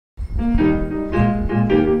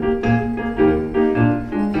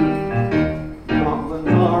Goblins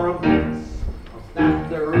are a menace, of that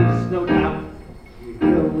there is no doubt. We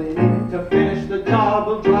really need to finish the job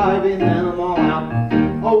of driving them all out.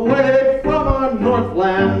 Away from our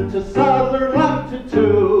northland to southern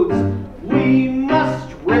latitudes, we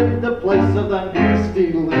must rid the place of the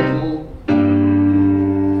nasty little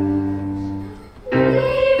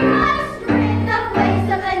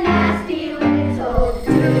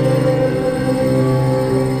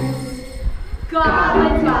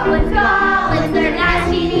Goblins, goblins, goblins, they're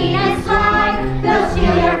nasty, mean, and sly. They'll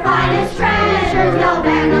steal your finest treasures, they'll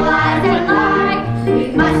vandalize and lie. We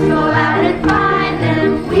must go out and find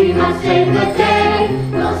them, we must save the day.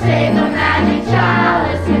 We'll save the magic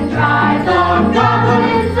chalice and drive the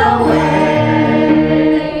goblins away.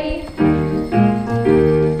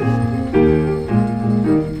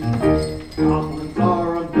 Goblins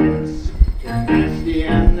are a menace, they're nasty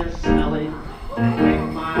and they're smelly. They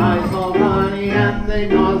make my eyes all runny and they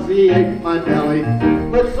nauseate my belly.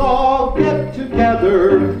 Let's all get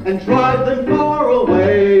together and drive them far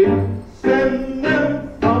away. Send them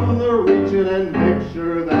from the region and make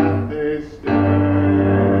sure that they stay.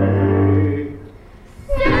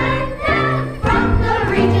 Send them from the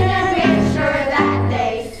region and make sure that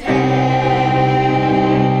they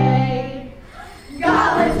stay.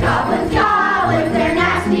 Goblins, goblins, goblins, they're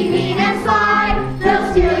nasty, mean, and sly.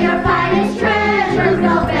 They'll steal your finest treasures,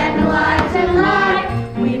 they'll vandalize and lie.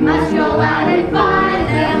 We must go out and find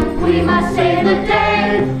them, we must save the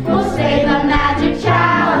day. We'll save the magic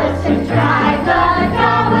chalice and drive the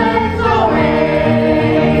goblins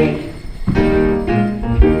away.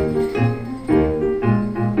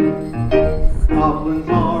 Goblins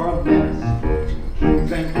are a menace,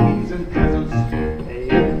 kings and queens and peasants. They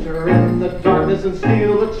enter in the darkness and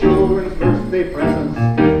steal the children's birthday presents.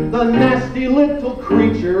 The nasty little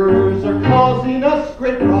creatures are causing us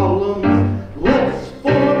great problems.